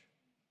courage.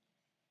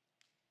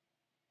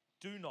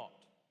 Do not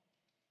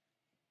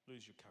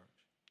lose your courage.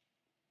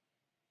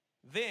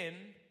 Then,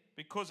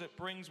 because it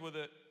brings with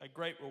it a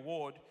great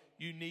reward,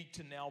 you need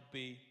to now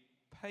be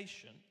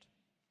patient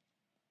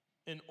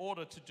in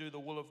order to do the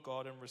will of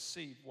God and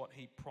receive what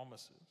he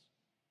promises.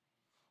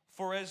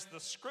 For as the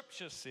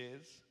scripture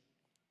says,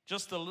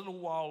 just a little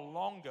while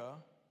longer,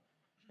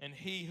 and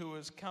he who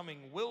is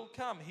coming will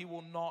come. He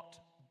will not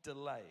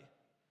delay.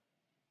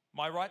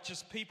 My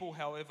righteous people,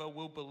 however,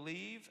 will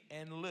believe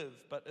and live.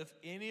 But if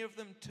any of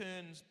them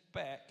turns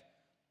back,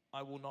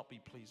 I will not be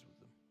pleased with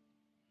them.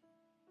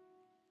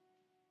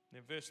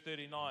 Then verse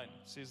 39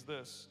 says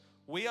this: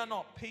 we are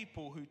not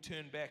people who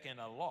turn back and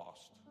are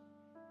lost.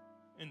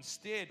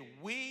 Instead,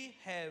 we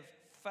have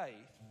faith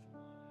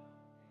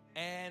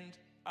and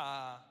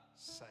are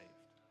saved.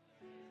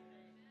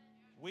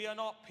 We are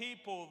not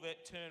people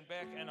that turn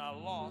back and are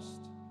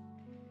lost,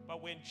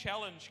 but when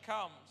challenge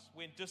comes,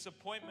 when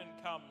disappointment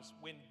comes,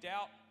 when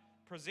doubt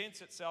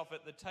presents itself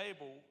at the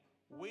table,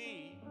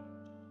 we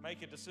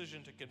make a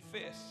decision to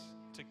confess,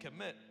 to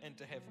commit, and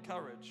to have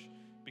courage,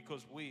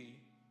 because we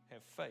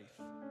have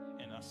faith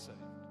and are saved.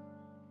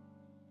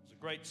 It was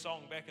a great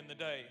song back in the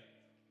day.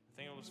 I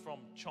think it was from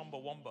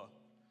Chumbawamba.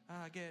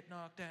 I get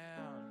knocked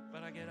down,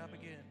 but I get up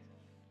again.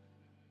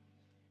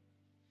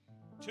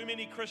 Too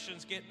many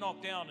Christians get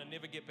knocked down and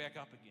never get back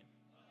up again.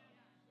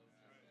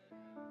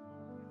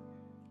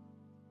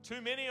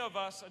 Too many of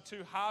us are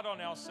too hard on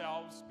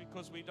ourselves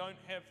because we don't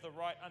have the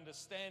right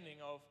understanding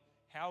of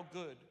how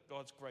good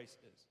God's grace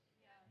is.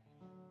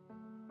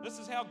 This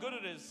is how good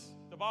it is.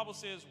 The Bible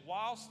says,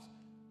 whilst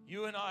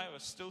you and I are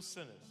still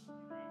sinners,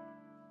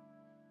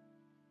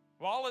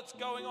 while it's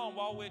going on,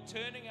 while we're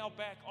turning our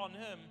back on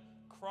him,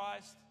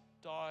 Christ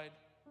died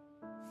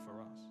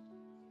for us.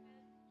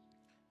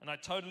 And I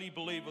totally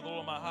believe with all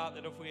of my heart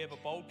that if we have a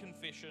bold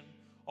confession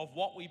of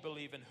what we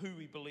believe and who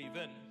we believe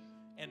in,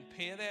 and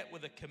pair that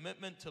with a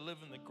commitment to live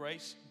in the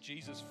grace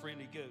Jesus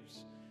freely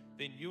gives,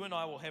 then you and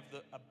I will have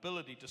the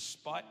ability,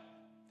 despite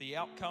the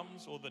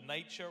outcomes or the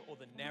nature or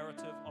the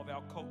narrative of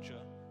our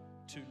culture,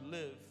 to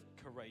live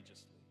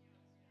courageously.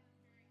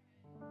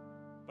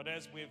 But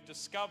as we've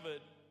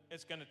discovered,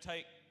 it's going to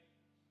take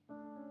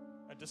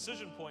a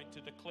decision point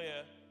to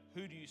declare,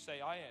 who do you say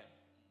I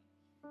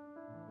am?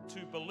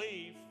 To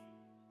believe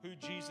who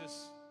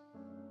Jesus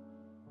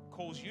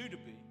calls you to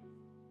be.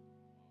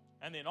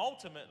 And then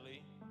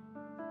ultimately,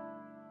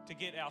 to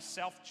get our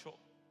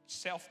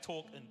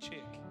self-talk in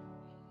check.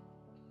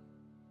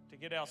 To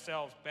get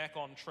ourselves back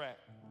on track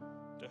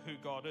to who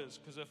God is.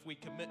 Because if we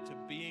commit to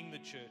being the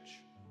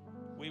church,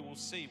 we will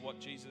see what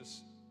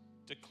Jesus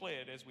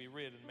declared as we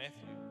read in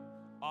Matthew.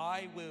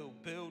 I will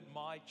build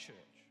my church,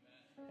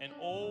 and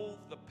all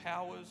the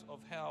powers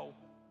of hell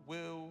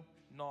will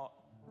not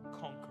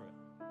conquer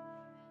it.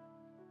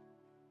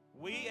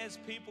 We as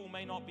people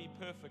may not be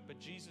perfect, but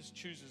Jesus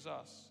chooses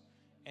us.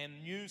 And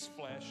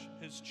newsflash,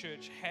 his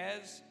church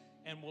has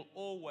and will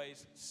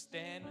always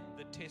stand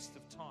the test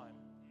of time.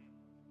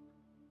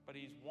 But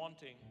he's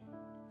wanting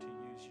to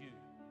use you.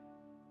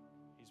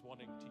 He's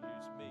wanting to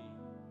use me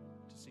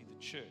to see the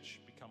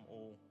church become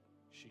all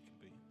she can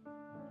be.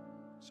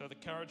 So the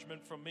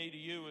encouragement from me to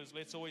you is,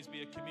 let's always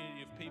be a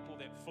community of people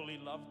that fully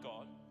love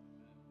God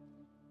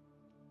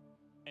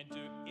and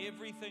do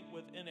everything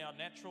within our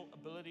natural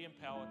ability and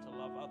power to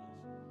love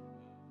others.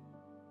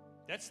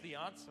 That's the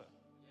answer.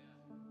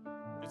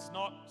 It's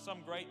not some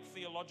great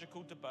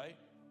theological debate.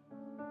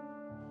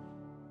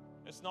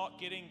 It's not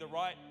getting the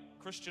right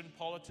Christian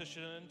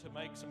politician in to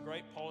make some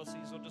great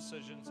policies or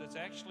decisions. It's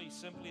actually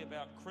simply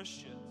about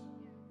Christians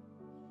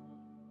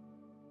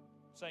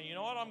saying, you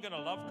know what, I'm going to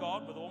love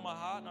God with all my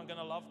heart, and I'm going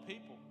to love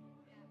people.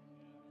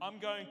 I'm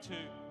going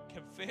to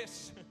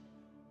confess.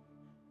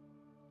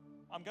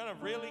 I'm going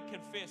to really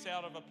confess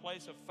out of a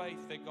place of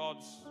faith that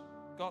God's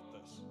got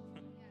this.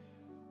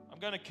 I'm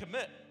going to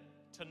commit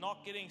to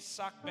not getting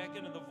sucked back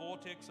into the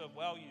vortex of,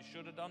 well, you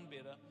should have done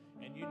better,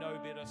 and you know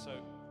better, so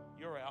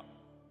you're out.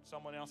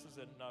 Someone else is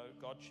in. No,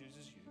 God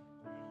chooses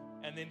you.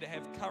 And then to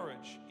have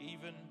courage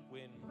even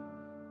when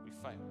we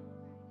fail.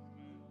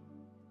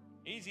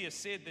 Easier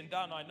said than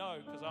done, I know,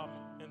 because I'm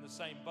in the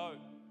same boat.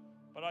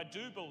 But I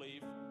do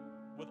believe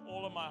with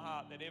all of my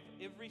heart that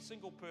every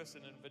single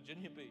person in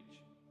Virginia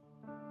Beach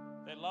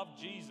that loved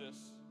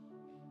Jesus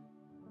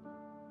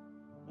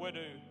were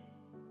to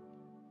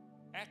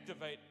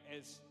activate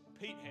as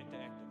Pete had to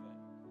activate.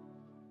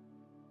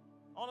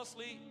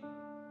 Honestly,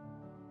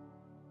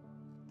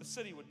 the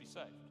city would be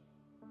saved.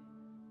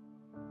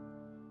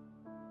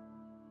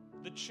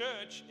 The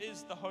church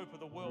is the hope of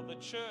the world. The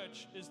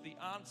church is the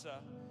answer,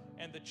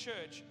 and the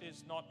church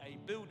is not a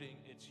building,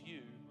 it's you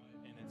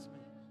and it's me.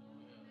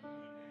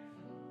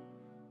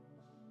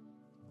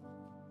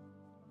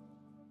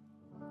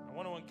 I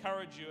want to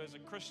encourage you as a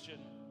Christian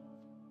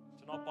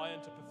to not buy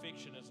into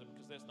perfectionism,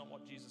 because that's not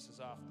what Jesus is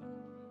after.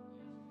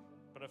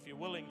 But if you're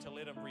willing to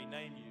let Him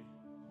rename you,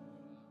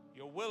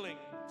 you're willing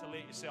to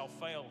let yourself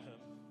fail Him,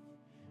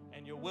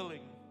 and you're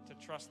willing to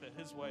trust that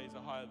His ways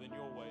are higher than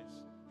your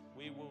ways,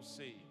 we will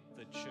see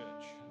the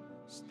church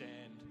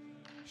stand,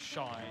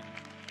 shine,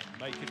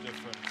 and make a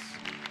difference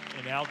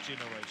in our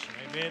generation.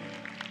 Amen.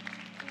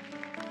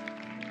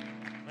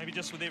 Maybe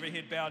just with every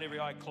head bowed, every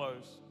eye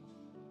closed.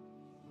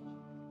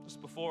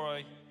 Just before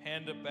I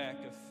hand it back,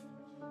 if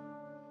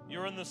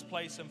you're in this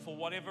place and for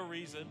whatever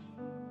reason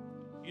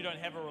you don't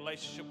have a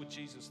relationship with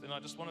Jesus, then I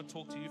just want to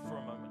talk to you for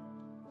a moment.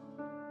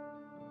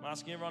 I'm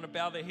asking everyone to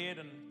bow their head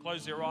and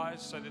close their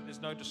eyes so that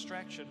there's no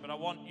distraction, but I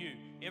want you,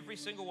 every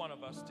single one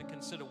of us, to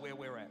consider where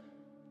we're at.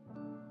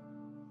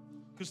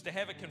 Because to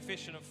have a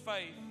confession of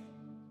faith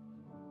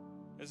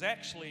is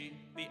actually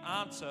the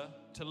answer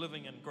to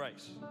living in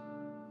grace.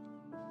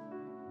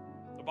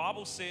 The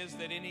Bible says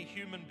that any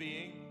human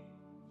being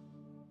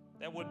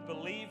that would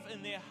believe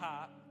in their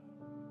heart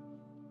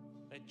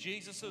that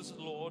Jesus is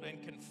Lord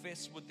and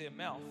confess with their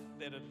mouth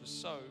that it is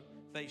so,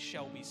 they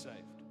shall be saved.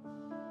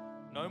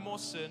 No more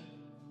sin,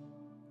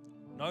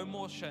 no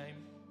more shame,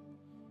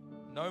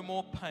 no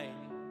more pain,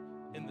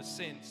 in the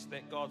sense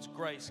that God's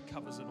grace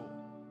covers it all.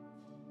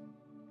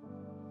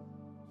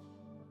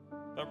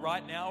 But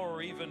right now,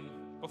 or even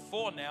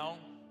before now,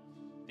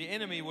 the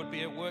enemy would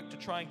be at work to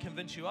try and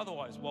convince you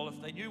otherwise. Well,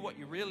 if they knew what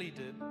you really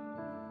did,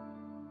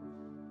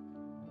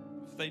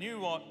 if they knew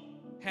what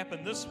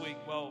happened this week,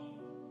 well,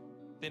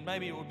 then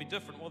maybe it would be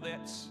different. Well,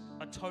 that's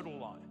a total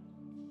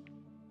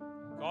lie.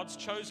 God's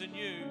chosen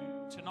you.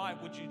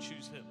 Tonight, would you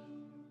choose Him?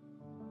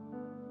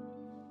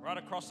 Right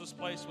across this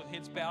place with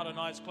heads bowed and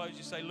eyes closed,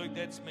 you say, Luke,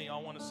 that's me. I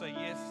want to say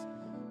yes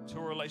to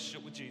a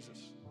relationship with Jesus.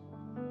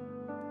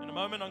 In a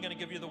moment, I'm going to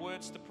give you the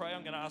words to pray.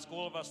 I'm going to ask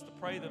all of us to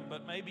pray them,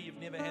 but maybe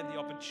you've never had the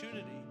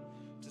opportunity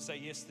to say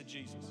yes to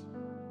Jesus.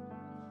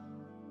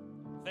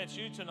 If that's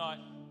you tonight,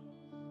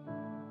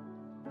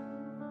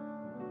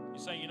 you're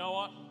saying, you know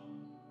what?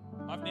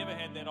 I've never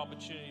had that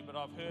opportunity, but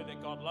I've heard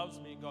that God loves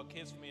me and God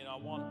cares for me and I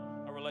want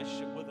a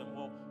relationship with Him.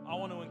 Well, I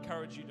want to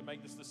encourage you to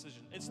make this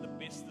decision. It's the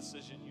best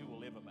decision you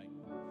will ever make.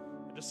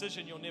 A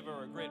decision you'll never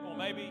regret. Or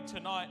maybe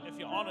tonight, if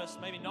you're honest,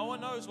 maybe no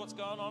one knows what's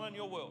going on in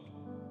your world.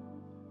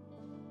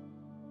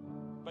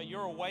 But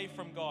you're away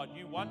from God.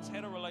 You once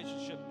had a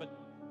relationship, but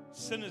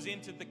sin has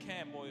entered the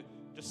camp, or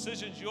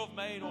decisions you've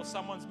made or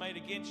someone's made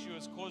against you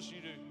has caused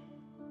you to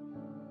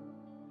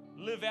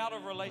live out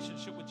of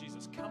relationship with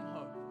Jesus. Come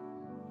home.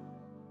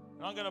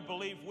 And I'm going to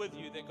believe with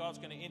you that God's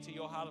going to enter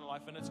your heart and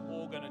life, and it's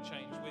all going to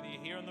change. Whether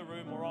you're here in the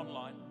room or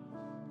online,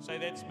 say,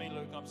 that's me,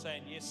 Luke. I'm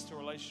saying yes to a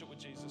relationship with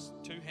Jesus.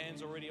 2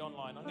 hands already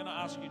online. I'm going to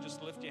ask you just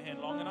to lift your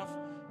hand long enough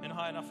and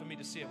high enough for me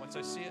to see it. Once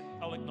I see it,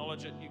 I'll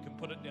acknowledge it. You can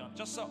put it down.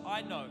 Just so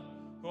I know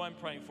who I'm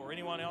praying for.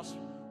 Anyone else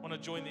want to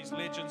join these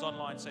legends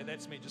online? Say,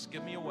 that's me. Just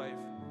give me a wave.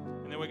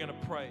 And then we're going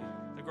to pray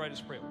the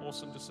greatest prayer.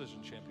 Awesome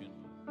decision, champion.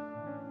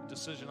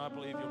 Decision I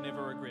believe you'll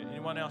never regret.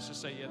 Anyone else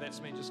just say, yeah,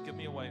 that's me. Just give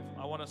me a wave.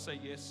 I want to say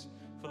yes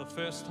for the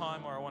first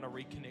time, or I want to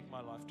reconnect my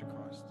life to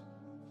Christ.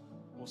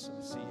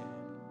 Awesome. See you.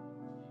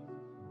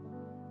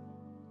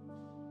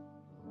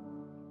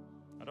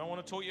 I don't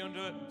want to talk you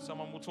into it.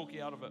 Someone will talk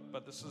you out of it.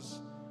 But this is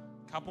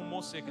a couple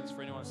more seconds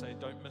for anyone to say,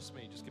 don't miss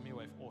me. Just give me a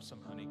wave. Awesome,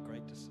 honey.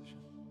 Great decision.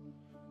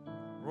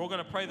 We're all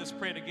going to pray this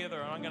prayer together,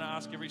 and I'm going to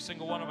ask every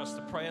single one of us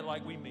to pray it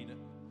like we mean it.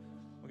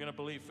 We're going to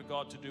believe for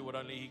God to do what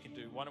only He can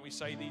do. Why don't we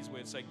say these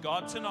words? Say,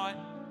 God, tonight,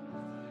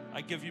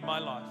 I give you my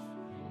life.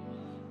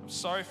 I'm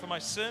sorry for my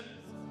sin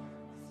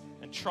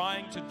and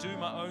trying to do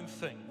my own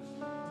thing.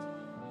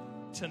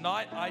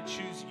 Tonight, I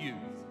choose you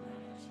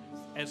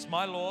as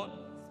my Lord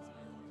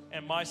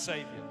and my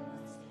Savior.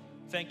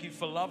 Thank you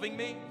for loving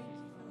me,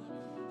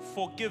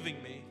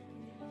 forgiving me,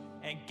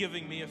 and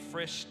giving me a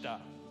fresh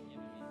start.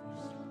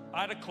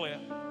 I declare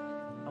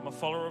I'm a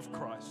follower of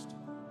Christ.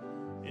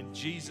 In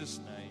Jesus'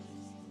 name,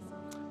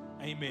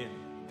 amen.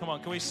 Come on,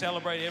 can we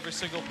celebrate every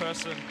single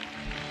person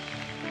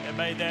that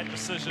made that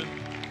decision?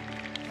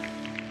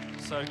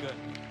 So good.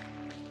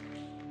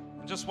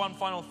 And just one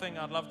final thing,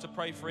 I'd love to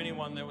pray for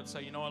anyone that would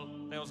say, you know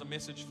what, that was a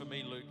message for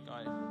me, Luke.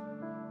 I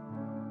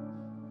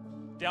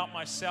doubt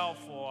myself,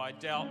 or I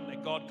doubt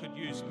that God could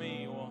use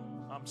me, or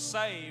I'm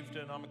saved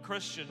and I'm a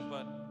Christian,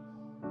 but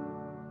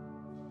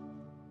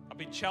I've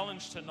been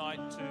challenged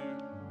tonight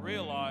to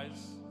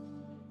realize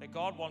that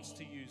God wants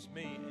to use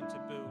me and to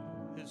build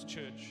His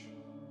church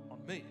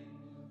on me.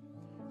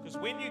 Because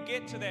when you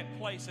get to that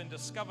place and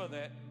discover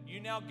that, you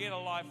now get a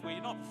life where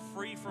you're not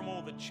free from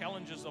all the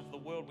challenges of the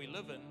world we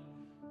live in,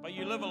 but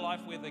you live a life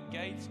where the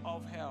gates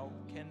of hell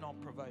cannot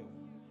prevail.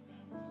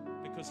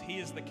 Because He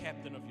is the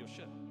captain of your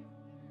ship.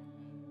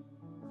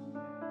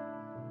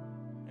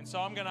 And so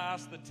I'm going to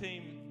ask the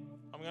team,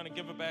 I'm going to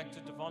give it back to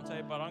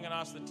Devontae, but I'm going to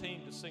ask the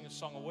team to sing a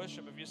song of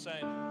worship. If you're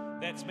saying,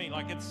 that's me,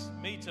 like it's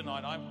me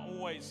tonight, I'm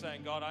always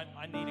saying, God,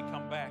 I need to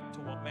come back to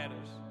what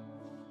matters.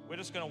 We're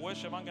just going to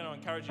worship. I'm going to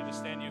encourage you to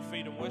stand on your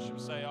feet and worship.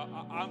 Say,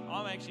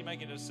 I'm actually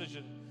making a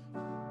decision.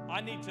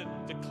 I need to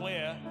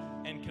declare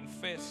and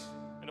confess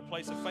in a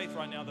place of faith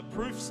right now. The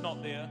proof's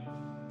not there,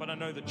 but I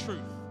know the truth.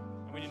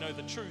 And when you know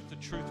the truth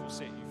will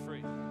set you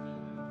free.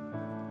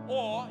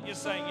 Or you're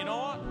saying, you know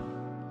what?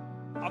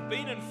 I've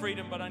been in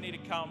freedom, but I need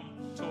to come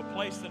to a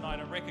place tonight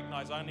and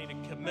recognize I need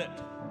to commit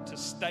to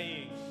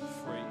staying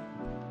free.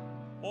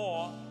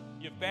 Or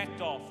you've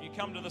backed off. You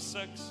come to the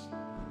 6,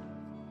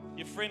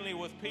 you're friendly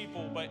with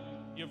people, but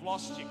you've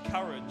lost your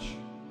courage.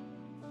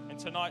 And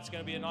tonight's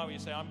going to be a night where you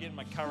say, I'm getting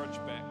my courage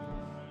back.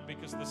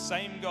 Because the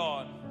same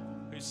God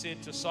who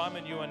said to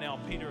Simon, you are now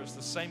Peter, is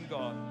the same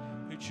God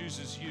who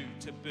chooses you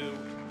to build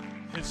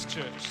His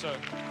church. So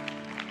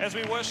as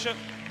we worship,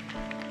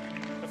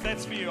 if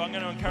that's for you, I'm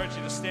going to encourage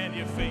you to stand to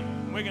your feet.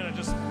 We're going to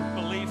just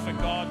believe for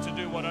God to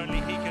do what only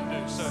He can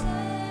do. So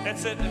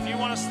that's it. If you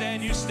want to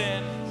stand, you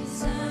stand.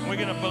 We're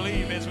going to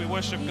believe as we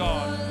worship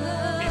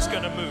God, He's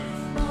going to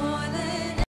move.